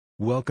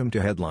Welcome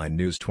to Headline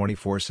News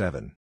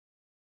 24/7.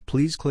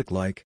 Please click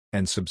like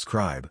and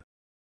subscribe.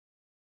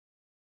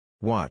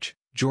 Watch,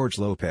 George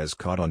Lopez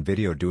caught on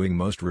video doing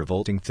most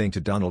revolting thing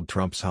to Donald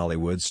Trump's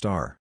Hollywood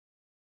star.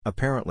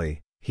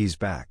 Apparently, he's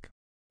back.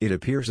 It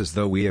appears as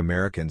though we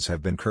Americans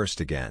have been cursed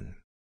again.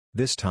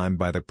 This time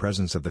by the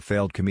presence of the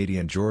failed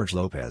comedian George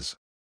Lopez.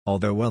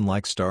 Although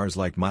unlike stars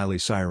like Miley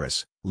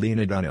Cyrus,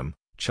 Lena Dunham,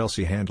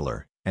 Chelsea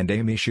Handler, and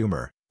Amy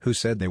Schumer, who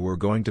said they were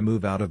going to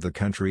move out of the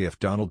country if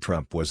Donald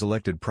Trump was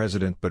elected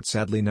president but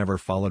sadly never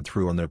followed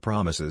through on their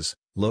promises,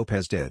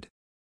 Lopez did.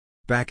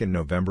 Back in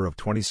November of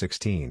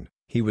 2016,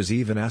 he was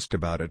even asked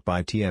about it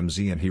by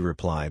TMZ and he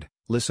replied,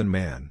 "Listen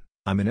man,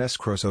 I'm in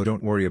escrow so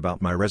don't worry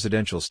about my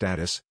residential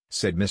status,"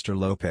 said Mr.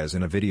 Lopez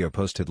in a video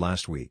posted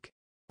last week.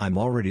 "I'm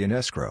already in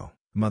escrow,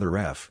 mother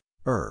F,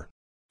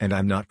 and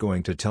I'm not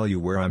going to tell you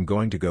where I'm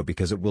going to go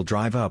because it will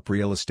drive up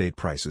real estate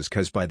prices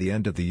cause by the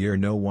end of the year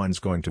no one's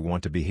going to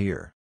want to be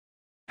here."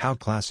 How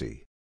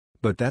classy.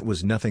 But that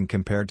was nothing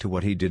compared to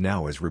what he did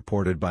now as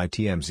reported by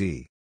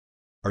TMZ.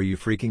 Are you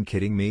freaking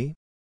kidding me?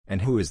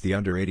 And who is the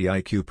under 80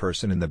 IQ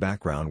person in the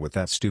background with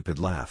that stupid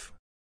laugh?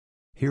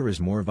 Here is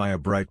more via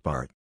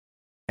Breitbart.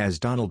 As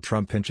Donald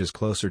Trump inches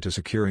closer to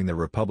securing the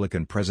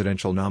Republican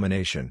presidential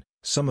nomination,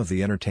 some of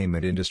the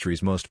entertainment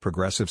industry's most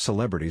progressive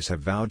celebrities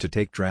have vowed to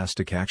take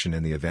drastic action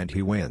in the event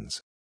he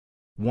wins.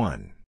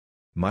 1.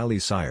 Miley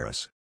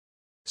Cyrus.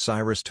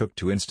 Cyrus took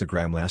to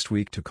Instagram last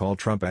week to call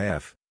Trump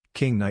a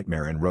King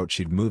nightmare and wrote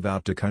she'd move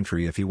out to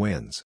country if he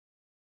wins.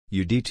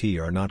 "You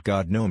are not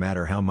God no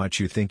matter how much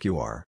you think you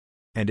are.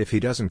 And if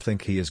he doesn't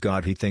think he is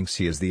God he thinks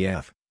he is the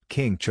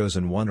King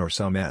chosen one or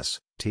some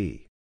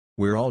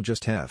We're all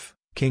just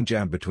King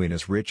jam between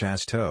his rich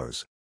ass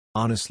toes.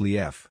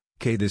 Honestly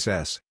K this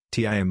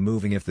I am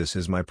moving if this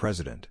is my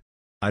president.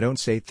 I don't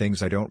say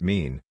things I don't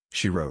mean,"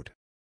 she wrote.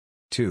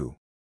 2.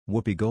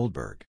 Whoopi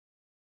Goldberg.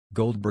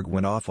 Goldberg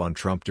went off on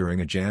Trump during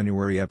a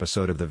January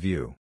episode of The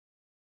View.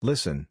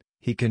 "Listen,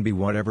 he can be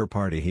whatever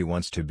party he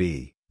wants to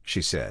be,"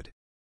 she said.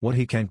 "What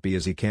he can't be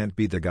is he can't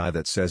be the guy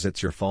that says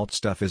it's your fault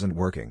stuff isn't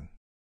working.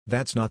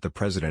 That's not the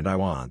president I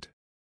want.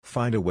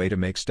 Find a way to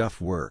make stuff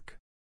work.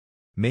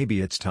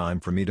 Maybe it's time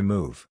for me to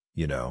move,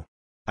 you know.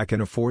 I can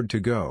afford to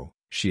go,"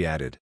 she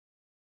added.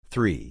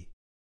 3.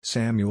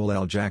 Samuel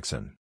L.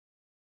 Jackson.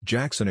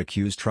 Jackson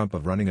accused Trump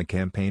of running a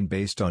campaign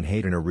based on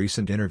hate in a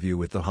recent interview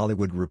with The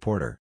Hollywood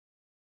Reporter.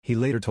 He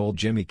later told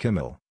Jimmy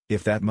Kimmel,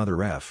 "If that mother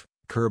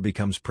Kerr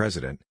becomes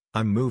president,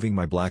 I'm moving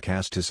my black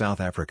ass to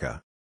South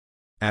Africa."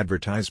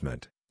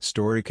 Advertisement,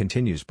 story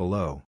continues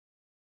below.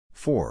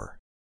 4.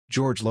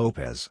 George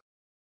Lopez.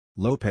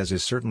 Lopez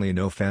is certainly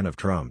no fan of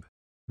Trump.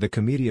 The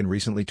comedian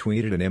recently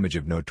tweeted an image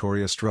of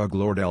notorious drug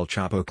lord El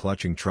Chapo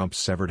clutching Trump's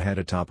severed head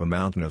atop a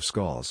mountain of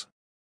skulls.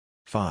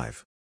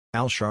 5.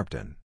 Al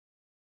Sharpton.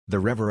 The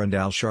Reverend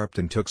Al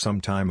Sharpton took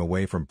some time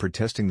away from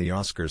protesting the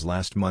Oscars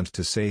last month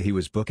to say he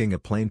was booking a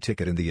plane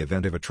ticket in the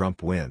event of a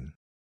Trump win.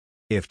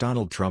 "If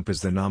Donald Trump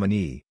is the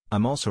nominee,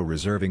 I'm also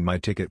reserving my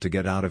ticket to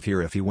get out of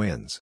here if he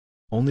wins.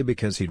 Only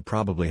because he'd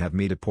probably have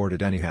me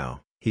deported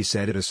anyhow," he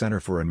said at a Center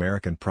for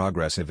American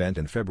Progress event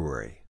in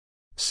February.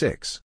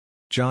 6.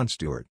 Jon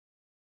Stewart.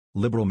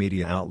 Liberal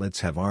media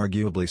outlets have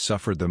arguably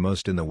suffered the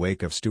most in the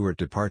wake of Stewart's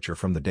departure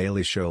from The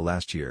Daily Show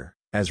last year,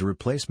 as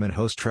replacement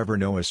host Trevor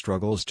Noah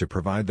struggles to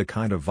provide the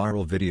kind of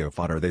viral video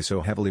fodder they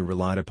so heavily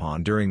relied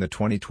upon during the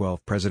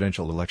 2012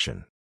 presidential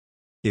election.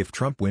 If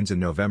Trump wins in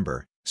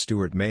November,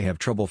 Stewart may have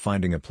trouble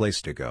finding a place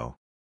to go.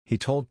 He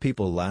told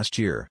People last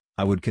year,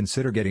 "I would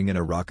consider getting in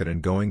a rocket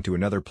and going to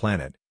another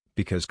planet,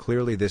 because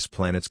clearly this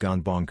planet's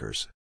gone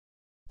bonkers."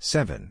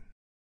 7.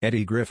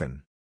 Eddie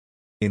Griffin.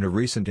 In a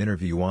recent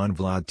interview on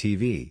Vlad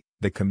TV,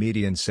 the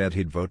comedian said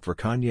he'd vote for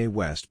Kanye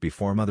West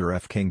before mother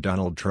King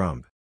Donald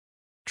Trump.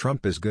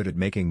 "Trump is good at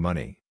making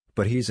money,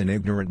 but he's an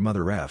ignorant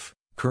mother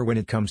Kerr when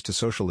it comes to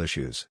social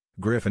issues,"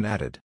 Griffin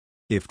added.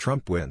 "If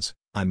Trump wins,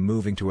 I'm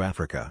moving to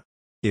Africa.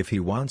 If he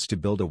wants to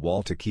build a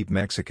wall to keep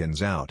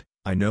Mexicans out,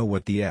 I know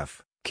what the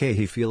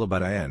he feel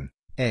about INA.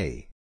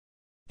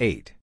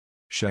 8.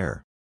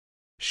 Cher.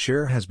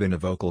 Cher has been a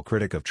vocal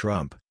critic of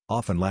Trump,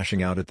 often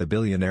lashing out at the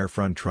billionaire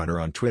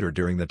frontrunner on Twitter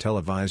during the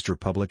televised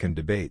Republican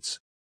debates.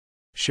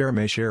 Cher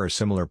may share a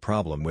similar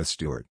problem with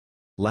Stewart.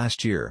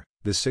 Last year,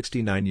 the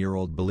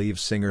 69-year-old Believe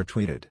singer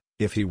tweeted,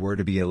 "If he were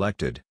to be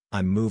elected,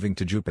 I'm moving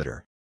to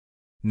Jupiter."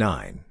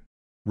 9.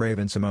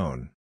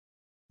 Raven-Symoné.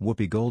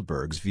 Whoopi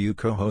Goldberg's View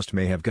co-host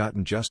may have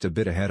gotten just a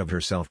bit ahead of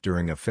herself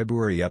during a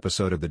February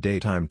episode of the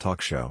daytime talk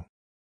show.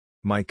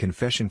 "My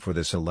confession for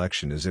this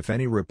election is if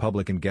any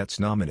Republican gets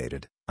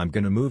nominated, I'm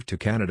gonna move to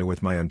Canada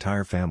with my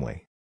entire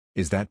family.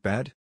 Is that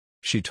bad?"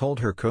 she told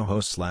her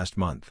co-hosts last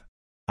month.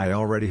 "I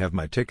already have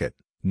my ticket.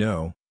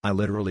 No, I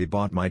literally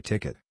bought my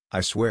ticket,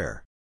 I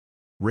swear."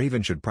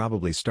 Raven should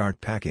probably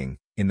start packing,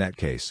 in that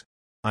case.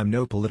 "I'm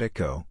no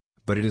politico,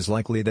 but it is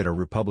likely that a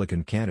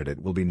Republican candidate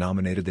will be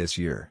nominated this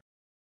year."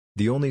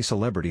 The only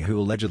celebrity who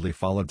allegedly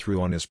followed through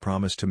on his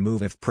promise to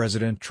move if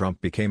President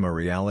Trump became a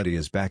reality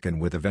is back and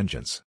with a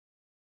vengeance.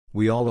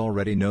 We all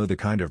already know the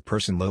kind of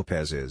person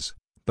Lopez is,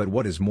 But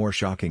what is more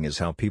shocking is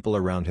how people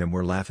around him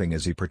were laughing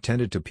as he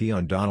pretended to pee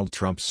on Donald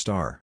Trump's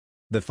star.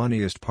 The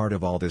funniest part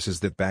of all this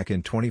is that back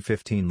in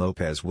 2015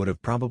 Lopez would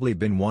have probably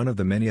been one of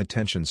the many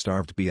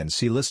attention-starved B and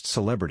C-list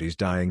celebrities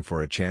dying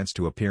for a chance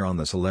to appear on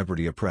The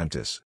Celebrity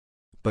Apprentice.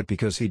 But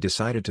because he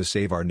decided to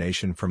save our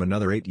nation from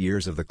another 8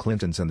 years of the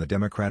Clintons and the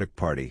Democratic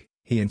Party,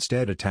 he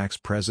instead attacks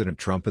President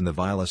Trump in the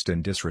vilest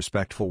and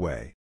disrespectful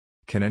way.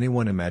 Can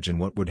anyone imagine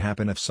what would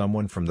happen if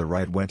someone from the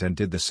right went and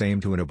did the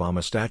same to an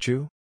Obama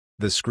statue?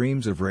 The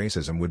screams of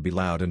racism would be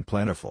loud and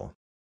plentiful.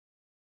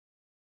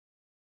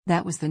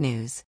 That was the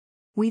news.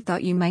 We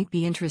thought you might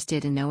be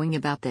interested in knowing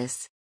about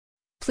this.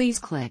 Please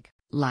click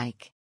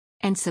like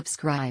and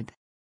subscribe.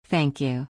 Thank you.